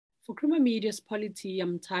For Krima Media's Polity,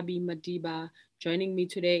 I'm Tabi Madiba. Joining me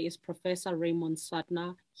today is Professor Raymond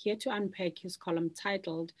Suttner, here to unpack his column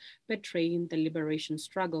titled Betraying the Liberation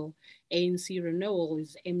Struggle. ANC renewal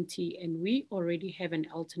is empty, and we already have an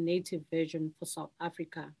alternative version for South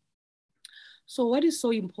Africa. So what is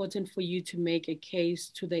so important for you to make a case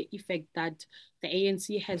to the effect that the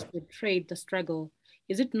ANC has betrayed the struggle?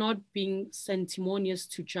 Is it not being sanctimonious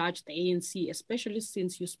to judge the ANC, especially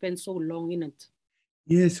since you spent so long in it?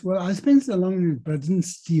 Yes, well, I spent so long in it, but I didn't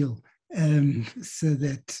steal. So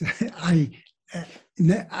that I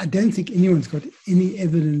don't think anyone's got any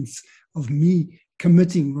evidence of me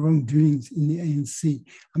committing wrongdoings in the ANC.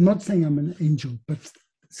 I'm not saying I'm an angel, but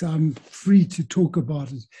so I'm free to talk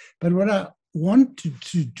about it. But what I wanted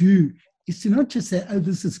to do is to not just say, oh,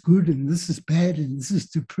 this is good and this is bad and this is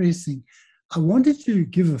depressing. I wanted to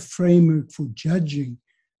give a framework for judging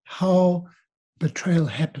how betrayal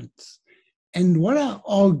happens. And what I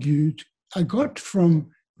argued, I got from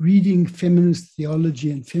reading feminist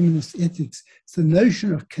theology and feminist ethics, it's the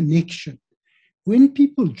notion of connection. When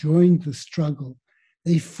people joined the struggle,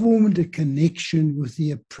 they formed a connection with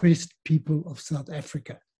the oppressed people of South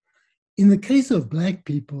Africa. In the case of Black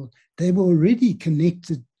people, they were already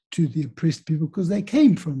connected to the oppressed people because they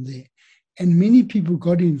came from there. And many people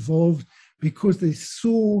got involved because they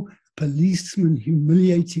saw policemen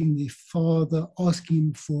humiliating their father, asking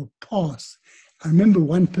him for a pass. I remember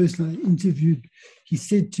one person I interviewed, he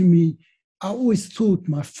said to me, I always thought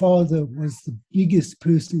my father was the biggest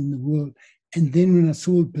person in the world. And then when I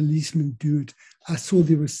saw a policeman do it, I saw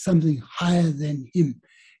there was something higher than him.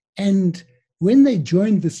 And when they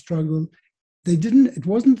joined the struggle, it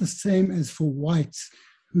wasn't the same as for whites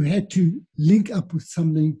who had to link up with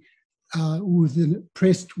something with an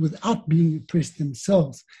oppressed without being oppressed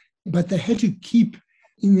themselves. But they had to keep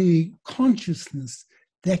in their consciousness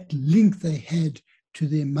that link they had to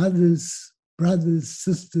their mothers, brothers,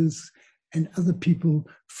 sisters, and other people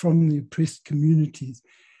from the oppressed communities.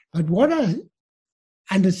 But what I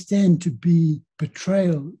understand to be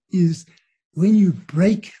betrayal is when you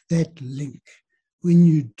break that link, when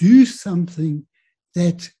you do something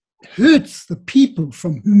that hurts the people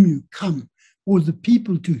from whom you come, or the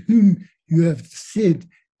people to whom you have said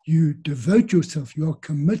you devote yourself, you are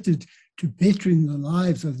committed to bettering the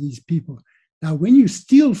lives of these people. Now, when you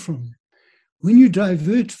steal from them, when you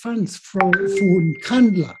divert funds for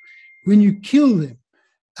Nkandla, when you kill them,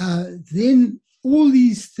 then all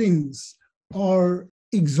these things are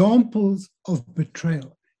examples of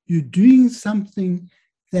betrayal. You're doing something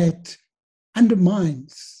that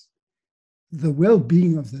undermines the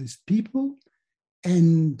well-being of those people,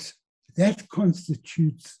 and that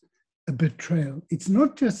constitutes a betrayal. It's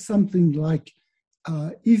not just something like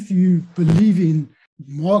if you believe in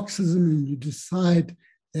Marxism and you decide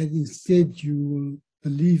that instead you will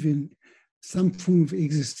believe in some form of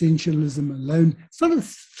existentialism alone. It's not a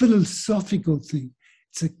philosophical thing.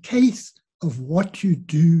 It's a case of what you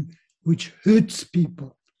do which hurts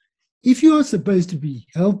people. If you are supposed to be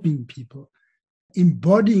helping people,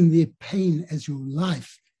 embodying their pain as your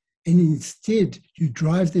life, and instead you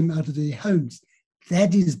drive them out of their homes,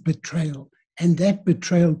 that is betrayal, and that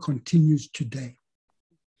betrayal continues today.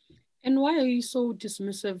 And why are you so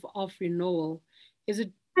dismissive of renewal? Is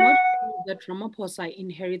it not true that Ramaphosa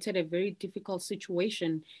inherited a very difficult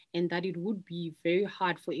situation and that it would be very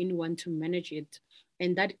hard for anyone to manage it,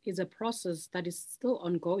 and that is a process that is still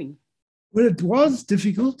ongoing? Well, it was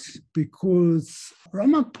difficult because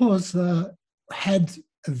Ramaphosa had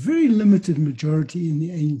a very limited majority in the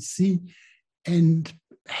ANC and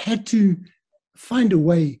had to find a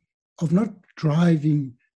way of not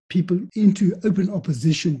driving people into open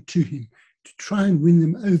opposition to him to try and win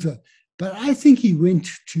them over. But I think he went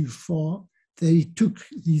too far. They took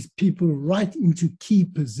these people right into key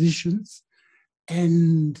positions.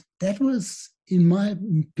 And that was, in my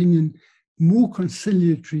opinion, more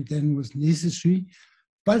conciliatory than was necessary.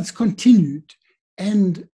 But it's continued.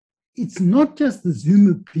 And it's not just the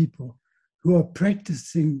Zuma people who are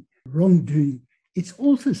practicing wrongdoing. It's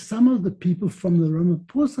also some of the people from the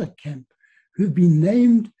Ramaphosa camp who've been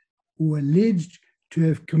named or alleged to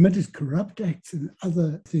have committed corrupt acts and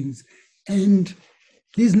other things. And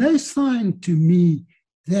there's no sign to me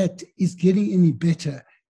that it's getting any better.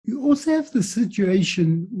 You also have the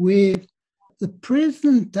situation where the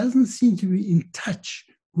president doesn't seem to be in touch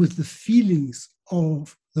with the feelings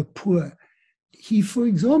of the poor. He, for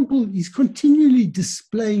example, is continually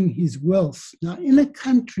displaying his wealth. Now, in a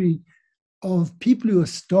country of people who are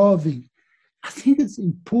starving, I think it's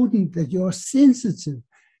important that you are sensitive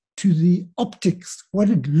to the optics, what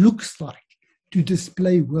it looks like to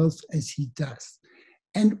display wealth as he does.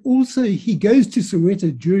 And also he goes to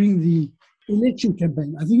Soweto during the election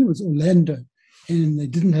campaign. I think it was Orlando, and they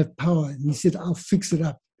didn't have power. And he said, I'll fix it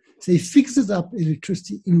up. So he fixes up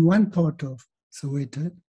electricity in one part of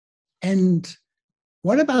Soweto. And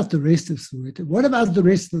what about the rest of Soweto? What about the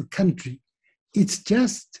rest of the country? I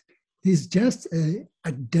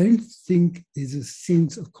don't think there's a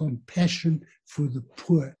sense of compassion for the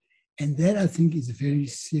poor. And that, I think, is very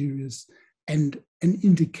serious and an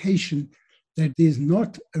indication that there's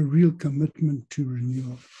not a real commitment to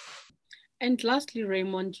renewal. And lastly,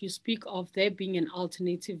 Raymond, you speak of there being an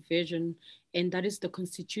alternative vision, and that is the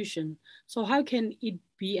Constitution. So how can it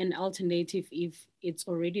be an alternative if it's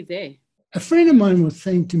already there? A friend of mine was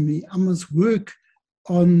saying to me, I must work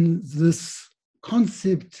on this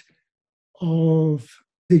concept of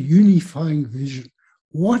the unifying vision.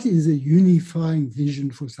 What is a unifying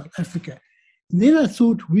vision for South Africa? And then I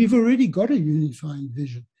thought, we've already got a unifying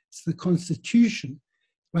vision. It's the Constitution.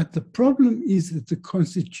 But the problem is that the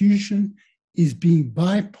Constitution is being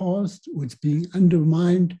bypassed, or it's being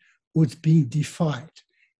undermined, or it's being defied.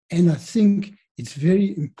 And I think it's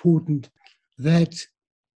very important that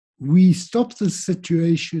we stop this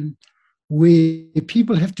situation where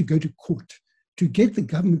people have to go to court to get the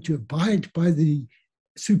government to abide by the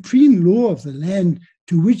supreme law of the land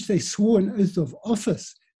to which they swore an oath of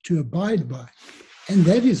office to abide by. And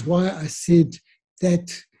that is why I said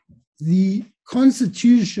that the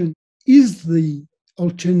Constitution is the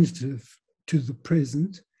alternative to the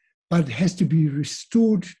present, but it has to be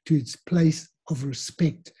restored to its place of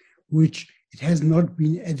respect, which it has not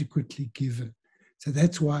been adequately given. So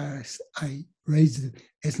that's why I raised it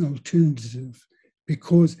as an alternative,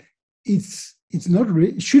 because it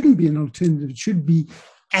shouldn't be an alternative. It should be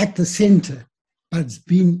at the center, but it's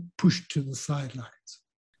been pushed to the sidelines.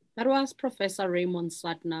 That was Professor Raymond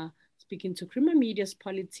Suttner speaking to Creamer Media's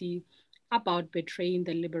Polity about betraying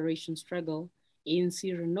the liberation struggle.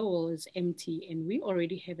 ANC renewal is empty, and we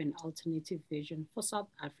already have an alternative vision for South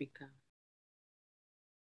Africa.